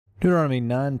Deuteronomy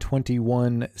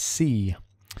 9:21c.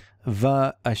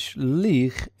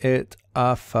 Va'ashlich et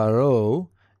afaro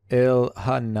el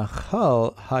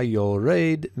hanachal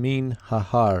hayored min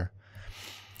hahar.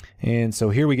 And so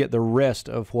here we get the rest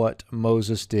of what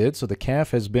Moses did. So the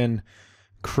calf has been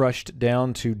crushed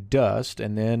down to dust,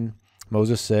 and then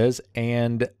Moses says,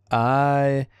 and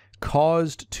I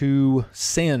caused to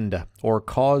send, or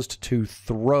caused to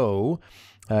throw.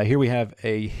 Here we have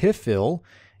a hifil.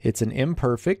 It's an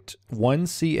imperfect 1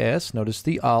 cs, notice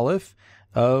the aleph,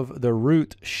 of the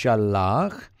root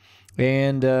shalach.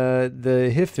 And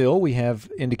the hifil we have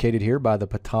indicated here by the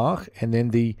patach, and then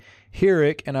the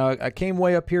hirik. And I came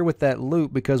way up here with that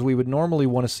loop because we would normally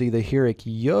want to see the hirik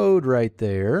yod right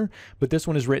there, but this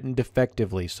one is written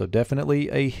defectively. So definitely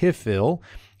a hifil,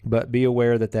 but be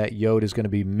aware that that yod is going to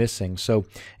be missing. So,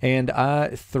 and I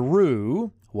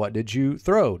threw, what did you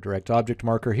throw? Direct object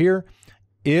marker here.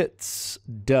 Its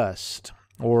dust,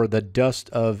 or the dust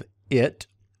of it,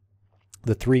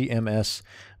 the 3ms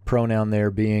pronoun there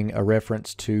being a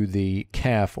reference to the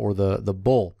calf or the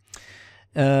bull.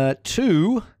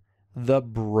 To the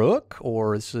brook,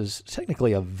 or this is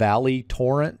technically a valley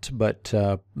torrent, but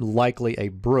likely a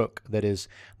brook that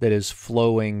is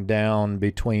flowing down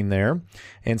between there.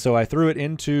 And so I threw it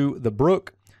into the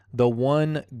brook, the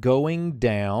one going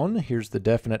down. Here's the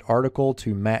definite article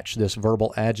to match this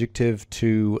verbal adjective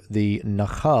to the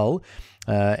nachal.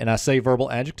 And I say verbal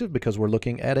adjective because we're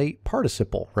looking at a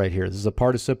participle right here. This is a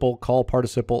participle, call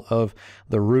participle of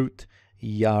the root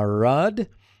yarad,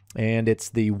 and it's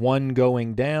the one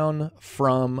going down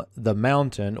from the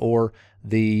mountain, or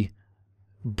the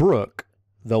brook,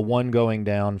 the one going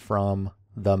down from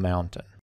the mountain.